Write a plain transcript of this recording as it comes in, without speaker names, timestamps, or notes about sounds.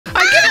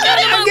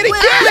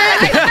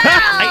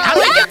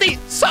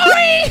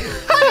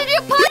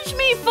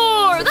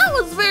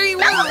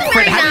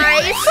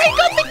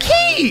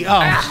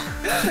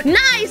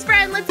Nice,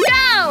 friend. Let's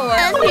go.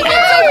 And he did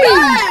so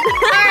good.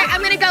 All right,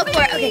 I'm going to go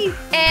for it. Okay.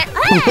 Hey,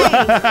 what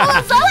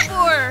was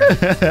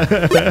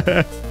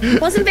that for?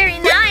 Wasn't very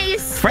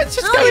nice. Friend's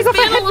just No, going he's off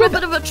being a ahead little with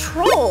bit of a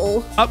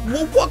troll.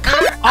 what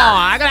kind of... Oh,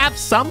 I'm going to have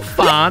some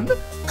fun.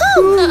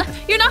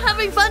 You're not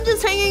having fun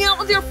just hanging out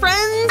with your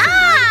friends?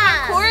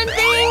 Ah!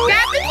 Quarantine?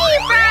 Grab the key,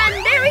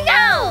 friend. There we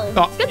go.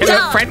 Oh, Good hey,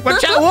 job. friend,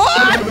 watch out.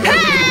 What?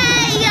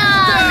 Hey,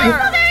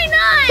 that's very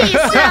nice. What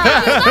was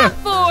that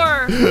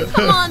for?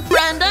 Come on,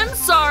 friend. I'm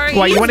sorry.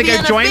 What, you He's want to go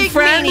being a join, big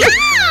friend? meanie.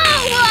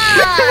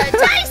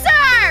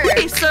 Tyser!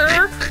 Hey,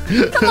 sir.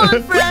 Come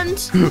on, friend.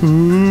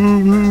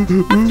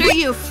 After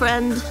you,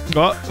 friend.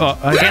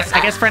 I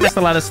guess friend has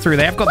to let us through.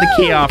 They have got the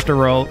key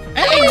after all.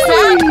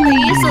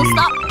 Exactly. So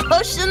stop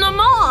pushing them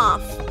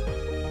off.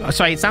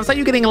 Sorry, it sounds like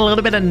you're getting a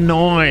little bit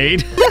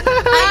annoyed.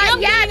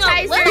 Yeah,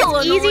 Tyser,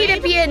 it's easy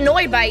to be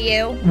annoyed by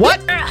you. What?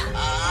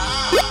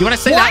 You want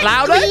to say that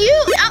louder?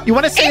 You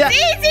want to say that?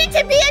 It's easy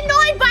to be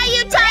annoyed by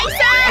you,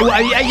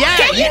 Tyser. Yeah.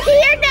 Can you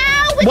hear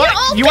now with your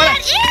old bad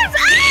ears?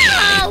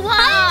 Oh,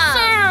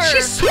 wow.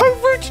 She's so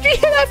rude. Did you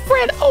hear that,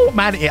 friend? Oh,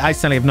 man, I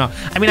certainly have not.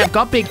 I mean, I've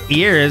got big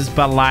ears,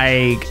 but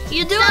like...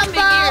 You do have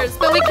big ears,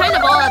 but we kind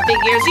of all have big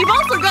ears. You've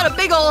also got a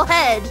big old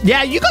head.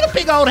 Yeah, you got a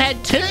big old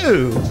head,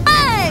 too.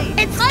 Hey!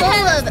 It's my full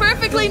head is of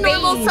perfectly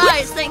normal veins.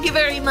 size. Thank you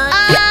very much.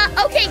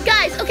 Okay,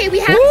 guys. Okay, we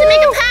have to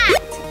make a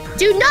pact.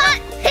 Do not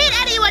hit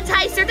anyone,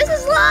 Tyser. This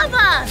is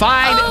lava.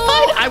 Fine.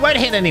 I won't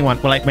hit anyone.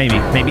 Well, like, maybe.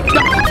 No,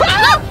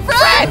 no,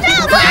 friend!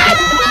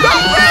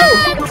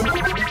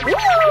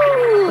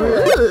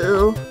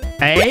 Ooh.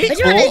 Hey. Which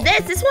one is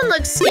this? This one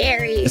looks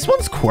scary. This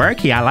one's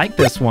quirky. I like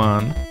this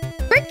one.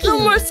 Quirky. No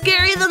more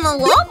scary than the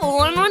lava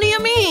one. What do you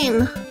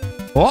mean?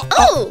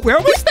 Oh, we're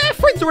almost there.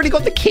 Friend's already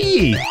got the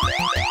key.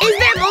 Is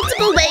there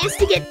multiple ways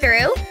to get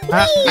through?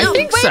 I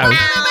think so.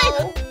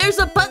 Wait. There's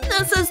a button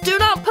that says do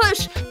not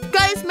push.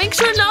 Guys, make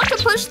sure not to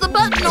push the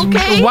button,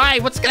 okay? Why?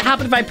 What's going to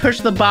happen if I push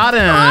the button?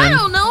 I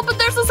don't know, but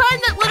there's a sign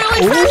that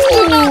literally says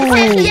do not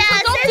push. Yeah,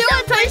 So don't do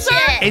it,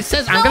 Tyser. It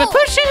says I'm going to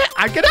push it.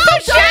 I'm going to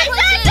push it.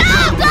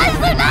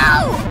 Tyser,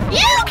 no!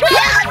 You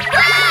killed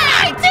Fred!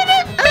 I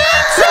didn't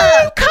mean to.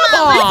 Come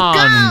on.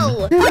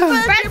 Let's go.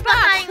 Fred's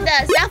behind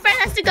us. Now Fred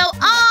has to go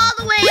all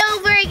the way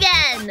over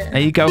again. There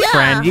you go,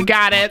 friend. You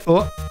got it. Hey!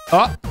 What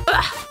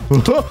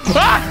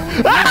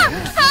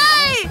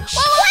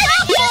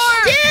did you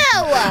do?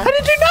 I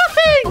didn't do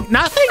nothing.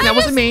 Nothing. That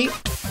wasn't me.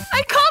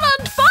 I caught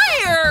on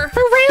fire!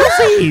 For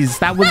realsies.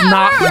 That was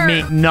not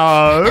me.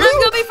 No. And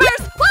I'm gonna be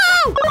first.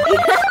 Woo!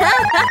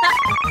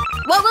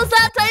 What was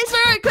that,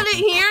 Tyser? I couldn't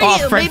hear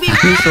you. Fred, Maybe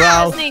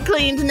well. me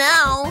cleaned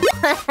now.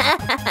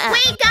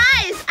 Wait,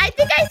 guys. I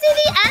think I see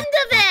the end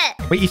of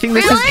it. Wait, you think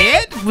this is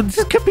it? Well,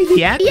 this could be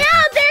the end. Yeah,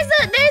 there's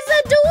a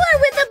door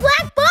with a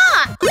black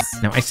box.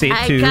 No, I see it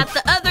I too. got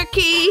the other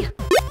key.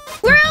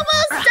 We're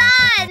almost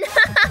done.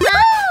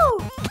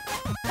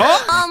 Oh!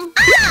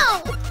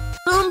 Ow!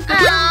 Boom, boom,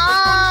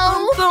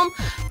 Ow. boom, boom.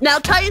 Now,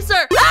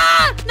 Tyser.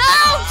 Ah!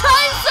 No,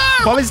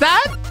 Tyser! What was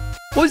that?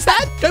 What was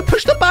that? Don't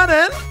push the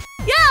button.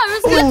 Yeah, I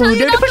was gonna tell you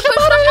don't not to push the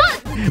button.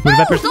 What if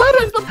I push the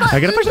button?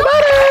 I'm gonna push the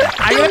button.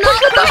 I'm gonna push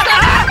the button.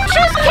 Ah,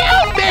 she's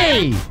killed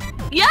me.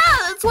 Yeah,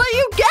 that's what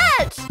you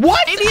get. What?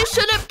 Maybe you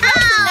shouldn't press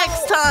it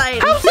next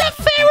time. How's that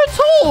fair at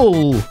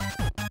all?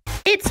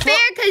 It's fair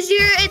because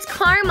it's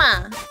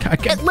karma.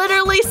 Okay. It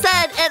literally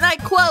said, and I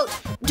quote,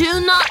 "Do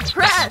not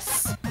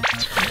press."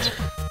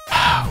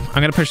 I'm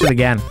gonna push it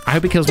again. I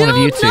hope it kills one of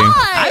you two. not.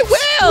 I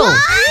will. What?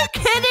 Are you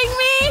kidding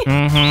me?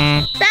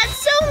 Mm-hmm. That's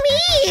so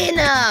mean.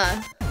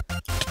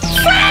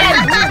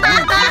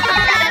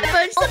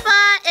 Push the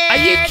button. Are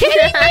you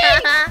kidding me?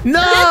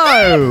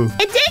 No.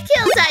 It did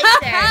kill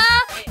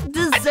Tyser.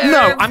 Deserve.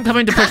 No, I'm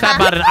coming to push that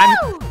button.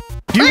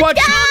 You Let's watch.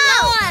 go.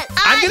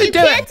 I'm gonna you do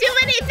can't it. do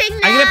anything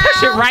now. I'm gonna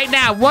push it right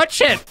now.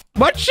 Watch it.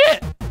 Watch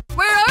it.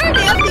 We're already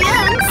at the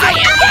end. Are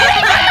you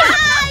kidding me?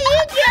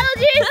 You killed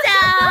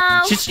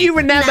yourself. Just you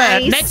remember,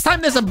 Nice. next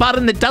time there's a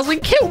button that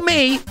doesn't kill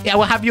me, yeah,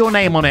 we'll have your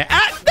name on it.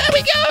 There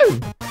we go.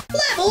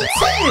 Level 2.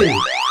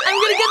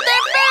 I'm gonna get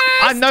there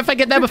first. I know if I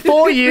get there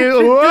before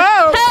you.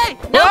 Whoa. Hey,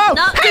 no, Whoa.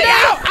 not Hey, today.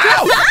 ow,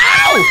 ow,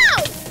 ow.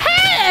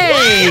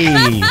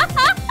 Hey.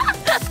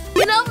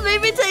 You know,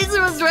 maybe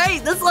Tyser was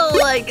right. This little,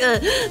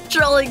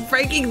 trolling,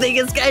 pranking thing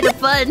is kind of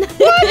fun.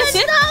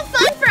 It's not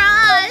fun for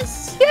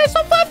us. Yeah, it's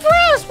not fun for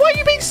us. Why are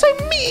you being so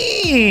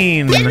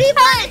mean? It'd be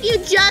fun if you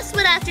just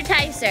went after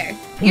Tyser.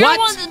 You're What?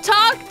 one to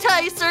talk,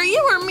 Tyser.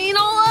 You were mean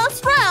all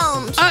last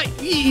round.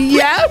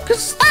 Yeah,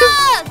 because...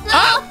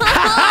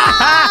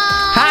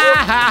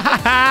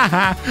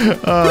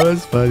 Oh,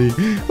 that's funny.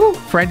 Ooh,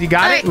 friend, you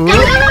got it? All Ooh.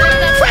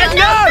 right. Friend,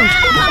 no!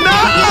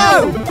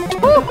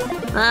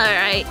 All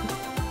right.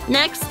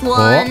 Next Oh,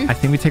 one. I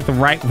think we take the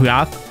right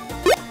path.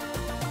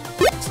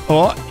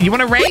 Oh, you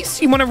want to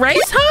race? You want to race,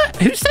 huh?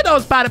 Who said I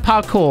was bad at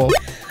parkour?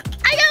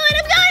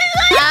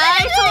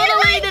 I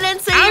totally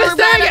didn't say I you was were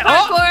bad doing at it.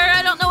 Oh. parkour.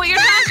 I don't know what you're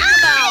talking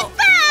about.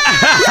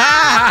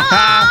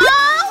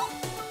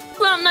 It's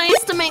not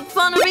nice to make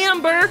fun of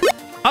Amber.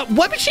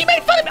 What? But she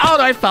made fun of me. Oh,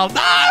 no, I fell.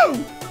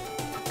 No!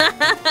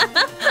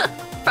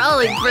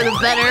 probably for the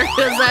better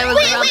because I was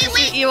about to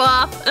shoot you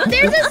off.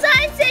 There's a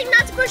sign saying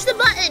not to push the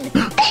button.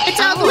 It's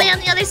all the way on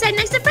the other side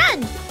next to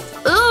friend.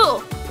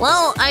 Ooh,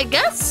 well, I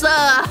guess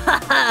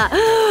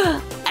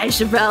I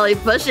should probably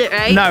push it,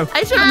 right? No.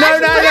 I should. No.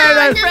 Friends,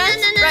 right,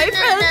 friends?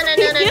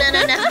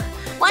 No.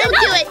 Don't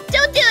do it.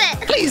 Don't do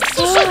it. Please, it's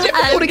so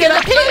difficult to get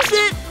up here. Push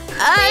it.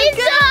 I'm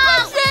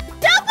gonna push it.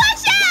 Don't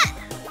push it.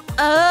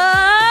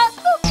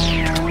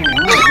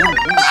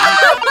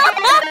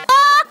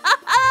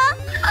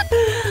 You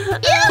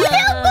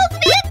killed both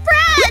me and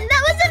friend.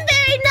 That wasn't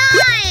very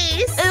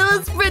nice. It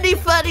was pretty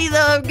funny,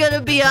 though. I'm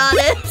gonna be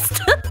honest.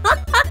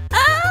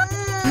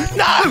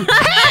 No!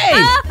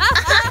 Hey!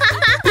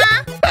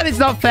 That is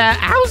not fair.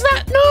 How's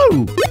that?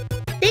 No!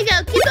 There you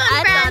go. Keep going,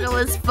 I friend. thought it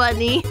was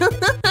funny.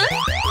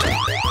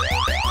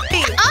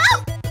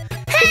 Oh!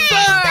 Hey,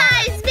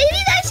 guys! Maybe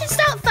I should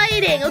stop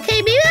fighting,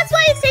 okay? Maybe that's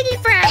why it's taking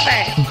forever.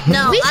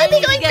 No, We I should be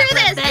need to going get through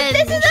this. revenge.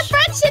 This is a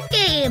friendship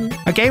game.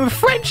 A game of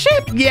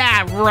friendship?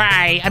 Yeah,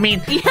 right. I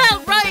mean, Yeah,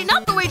 right.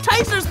 Not the way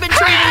Tyser's been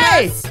treating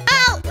hey! us.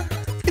 Oh!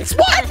 It's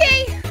what?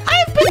 Okay.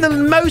 I've been the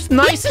most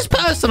nicest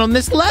person on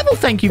this level,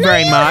 thank you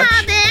very You much.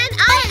 haven't.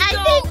 I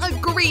think Don't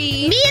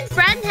agree. me and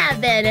friend have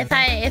been, if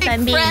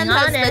I'm being Friend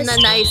honest. has been the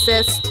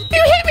nicest.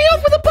 You hit me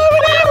off with a bow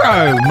and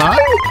arrow, Mo.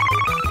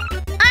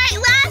 Alright,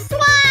 last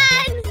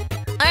one!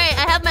 All right,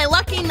 I have my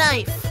lucky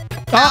knife.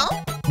 Oh,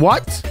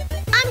 what?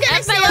 I'm gonna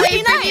That's my stay away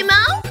lucky from you,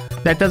 Mo.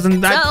 That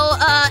doesn't... So,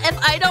 if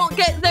I don't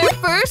get there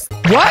first,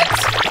 What?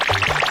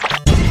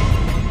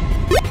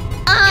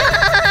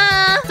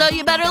 so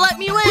you better let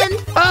me win.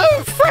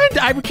 Oh, friend,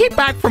 I came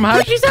back from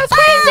her. She sounds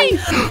crazy.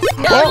 Oh,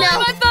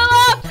 no, I fell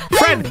off.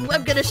 Friend.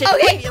 I'm gonna shake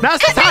Okay. you. Now's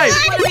the time.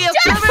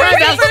 Friend,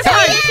 now's the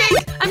time.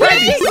 I'm Friend. gonna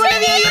shake one of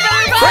you. You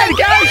better run. Friend,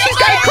 go! She's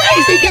going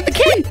crazy! Get the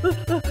key!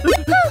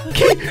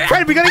 Key!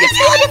 Friend, we gotta get to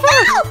the other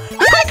floor!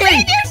 Quickly!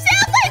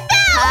 Yourself, I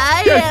fell!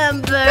 Hi,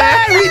 Amber.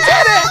 Hey, we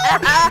did it!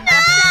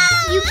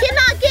 You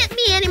cannot get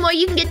me anymore.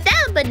 You can get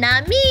them, but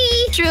not me.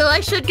 True, I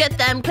should get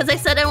them because I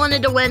said I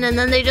wanted to win and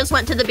then they just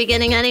went to the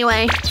beginning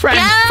anyway. Friend,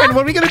 Yeah? friend,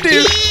 what are we gonna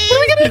do? What are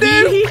we gonna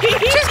do?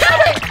 She's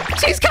coming!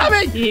 She's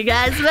coming! You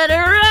guys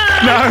better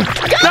run. No!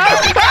 No!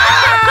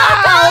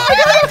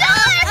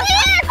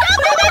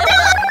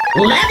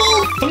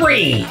 Level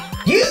 3.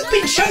 You've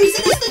been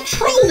chosen as the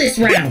troll this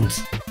round.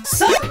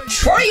 So,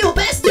 try your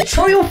best to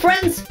troll your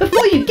friends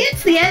before you get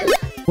to the end,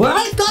 where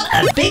I've got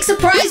a big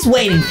surprise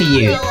waiting for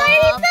you.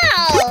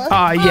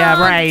 Oh, yeah,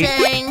 right.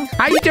 Dang.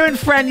 How you doing,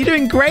 friend? You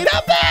doing great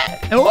up there?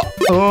 Oh,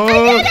 oh.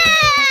 I did it!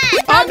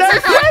 Oh, no,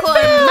 friend,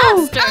 Popcorn no.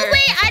 monster. Oh,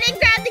 wait, I didn't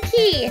grab the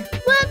key.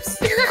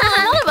 Whoops.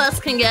 One of us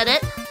can get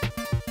it.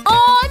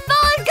 Oh, I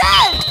fell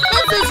again.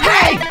 This is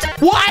Hey, great.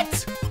 what?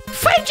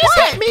 Friend just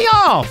hit me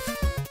off.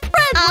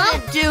 Friend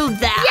wouldn't do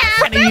that. Yeah,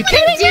 Friend, are you friend wouldn't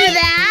kidding do me?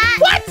 that.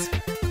 What?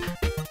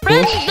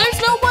 Friend, there's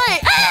no way.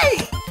 Hey!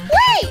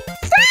 Wait,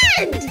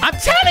 friend! I'm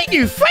telling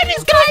you, friend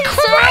is going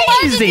Sir, why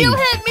did crazy. you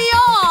hit me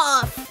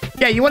off?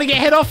 Yeah, you want to get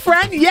hit off,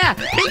 friend? Yeah.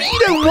 Maybe you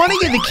don't want to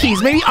get the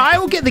keys. Maybe I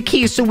will get the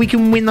keys so we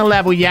can win the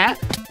level, yeah?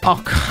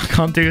 Oh, God, I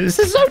can't do this.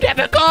 This is so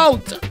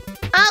difficult.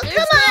 Oh, There's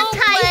come on, no way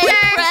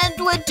Tyser. Friend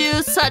would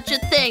do such a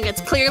thing.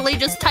 It's clearly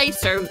just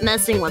Tyser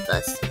messing with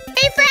us.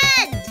 Hey,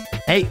 friend!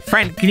 Hey,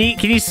 friend, can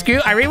you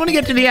scoot? I really want to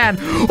get to the end.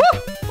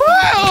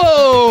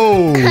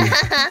 Whoa!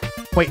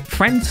 Wait,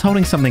 friend's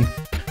holding something.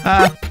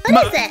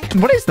 What is it?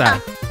 What is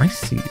that? I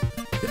see.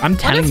 I'm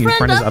telling you,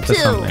 friend is up to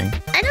something.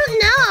 I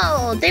don't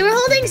know. They were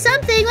holding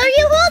something. What are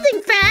you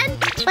holding, friend?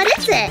 What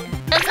is it?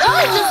 That's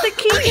just the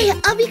key. Okay,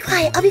 I'll be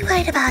quiet. I'll be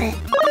quiet about it.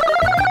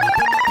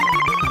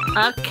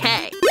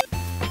 Okay.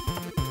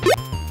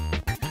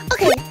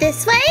 Okay,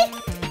 this way.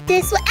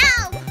 This way.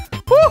 Ow!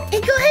 Woo.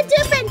 Hey, go ahead, do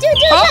it, friend. Do it,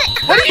 Oh, friend.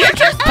 what did you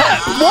just put?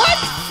 What?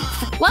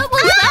 What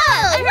was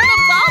that? I heard a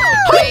bottle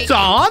break. Hold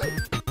on.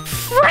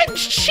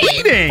 Friend's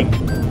cheating.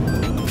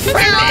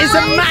 Friend is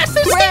a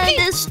massive Friend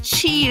stinky. is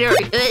cheater.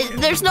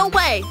 There's no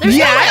way. There's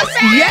Yes,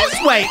 no way. yes,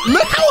 wait.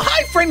 Look how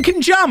high friend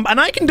can jump, and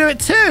I can do it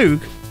too.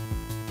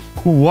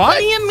 What What?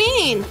 do you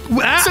mean?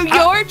 Uh, So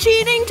you're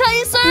cheating,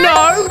 Tyser?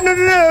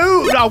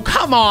 No. Oh,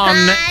 come on.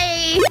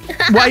 Hi.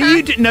 Why are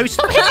you no,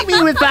 stop hitting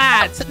me with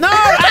that. No,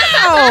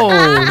 ow.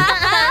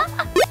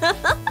 Oh,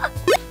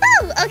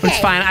 okay. It's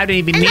fine. I don't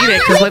even And need now it, where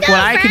because we look go,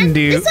 what I can friend?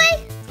 do. This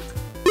way?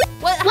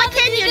 What What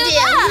can you do?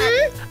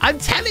 that? I'm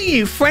telling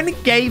you, friend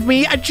gave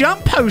me a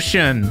jump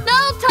potion.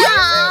 No,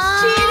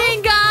 Tyser's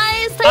cheating,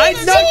 guys. I'm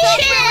Tyser's not cheating.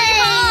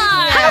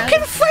 cheating. How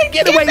can friend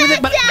get away with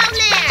it? But Down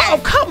there. oh,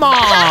 come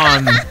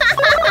on.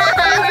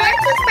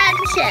 Works with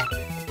friendship.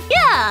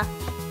 Yeah.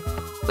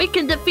 We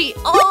can defeat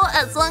all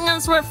as long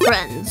as we're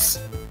friends.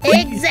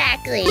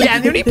 Exactly. Yeah,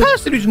 the only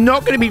person who's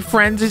not going to be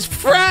friends is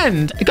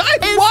friend. Guys,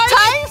 It's why?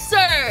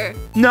 Tyser.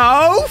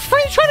 No,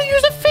 friend's trying to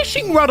use a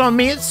fishing rod on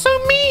me. It's so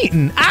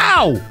mean.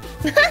 Ow.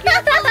 I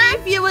can't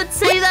believe you would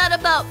say that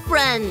about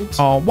friend.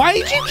 Oh, why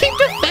did you keep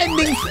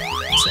defending?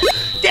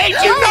 Did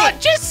you not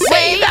just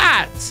say Wait.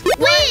 that?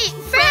 Wait,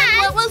 Friend, friend.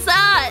 what was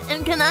that?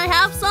 And can I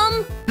have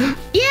some?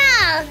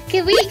 Yeah.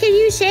 Can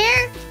you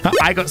share?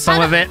 I got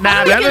some of it.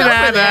 How do we get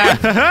over there?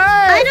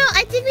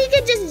 I think we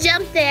can just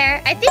jump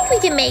there. I think we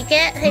can make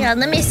it. Hang on,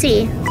 let me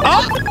see.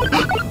 Oh!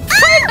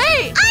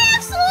 Hey! I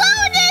have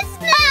slowness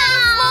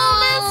now!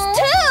 Slowness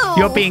too!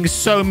 You're being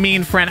so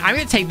mean, friend. I'm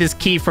going to take this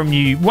key from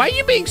you. Why are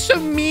you being so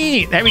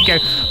mean? There we go.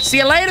 See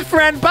you later,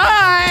 friend.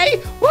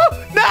 Bye! Woo!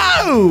 No!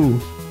 I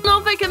don't know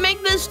if I can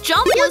make this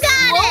jump You with got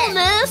it.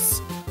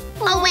 slowness.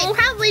 Oh, wait,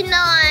 probably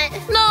not.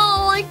 No,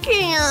 I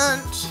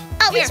can't.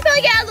 Oh, we should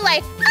probably get out of the way.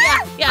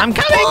 Yeah. I'm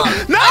coming.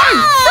 Oh. No!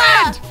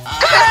 Ah! Friend!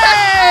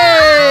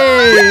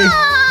 Hey!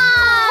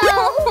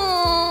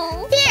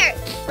 Oh. Here,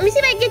 let me see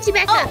if I can get you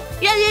back up.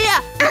 Yeah.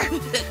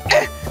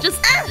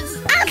 Just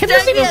Can grab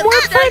this me even up. work,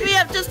 Grab friend? me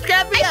up. Just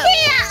grab me up.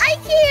 I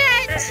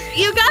can't.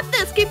 You got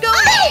this. Keep going.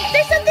 Oh,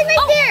 there's something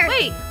right there.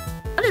 Wait.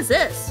 What is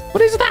this?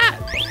 What is that?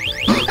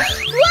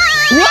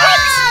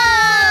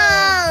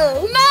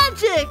 Whoa!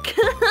 Magic.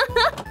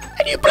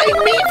 And you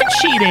blame me for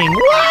cheating.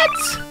 What?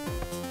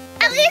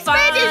 At least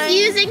Fred is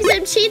using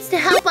some cheats to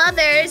help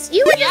others.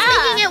 You were just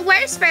making it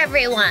worse for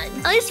everyone.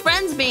 At least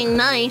Friend's being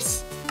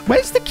nice.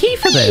 Where's the key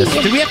for this?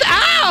 Do we have to...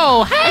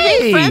 Ow! I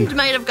think Hey! Friend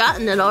might have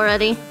gotten it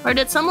already. Or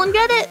did someone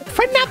get it?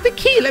 Friend, have the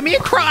key. Let me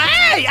across.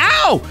 Hey!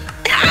 Ow!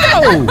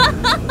 Ow!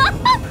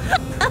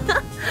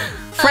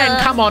 Friend,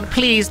 come on,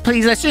 please.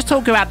 Let's just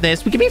talk about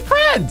this. We can be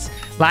friends.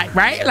 Like,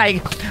 right?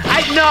 Like,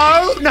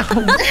 no.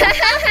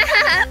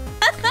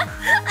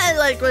 I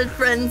like when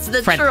Friend's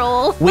the Friend,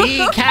 troll.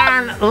 we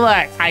can...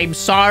 Look, I'm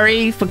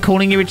sorry for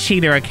calling you a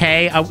cheater,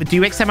 okay? Do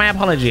you accept my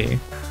apology?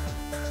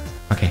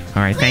 Okay,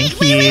 all right, thank you.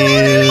 Wait.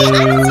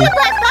 I don't see a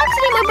black box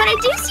anymore, but I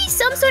do see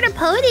some sort of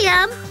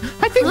podium.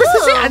 I think this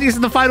is it. I think this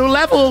is the final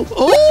level.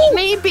 Ooh!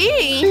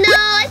 Maybe. No,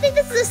 I think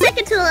this is the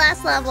second to the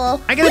last level.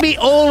 I'm gonna beat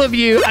all of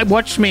you.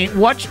 Watch me.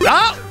 Watch.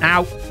 Oh!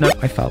 Ow! No,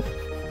 I fell.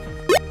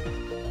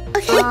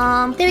 Okay,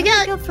 there we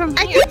go. From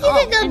I here. think you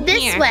can go in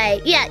this here. way.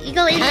 Yeah, you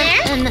go in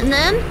there. And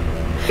then?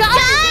 Guys,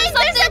 there's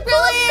something some cool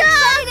really stuff.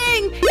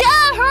 exciting.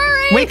 Yeah,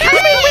 hurry. We're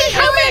coming, we're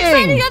coming.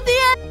 Really exciting at the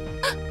end.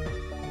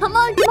 Come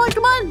on.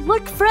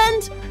 Look,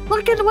 Friend.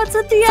 Look at what's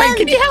at the Friend, end.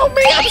 can you help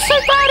me? I'm so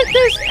bad at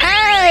this.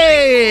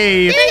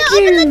 Hey! There you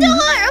go.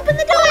 Open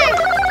the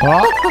door.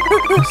 What?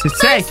 What's it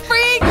say?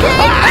 Free cake.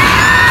 Ah!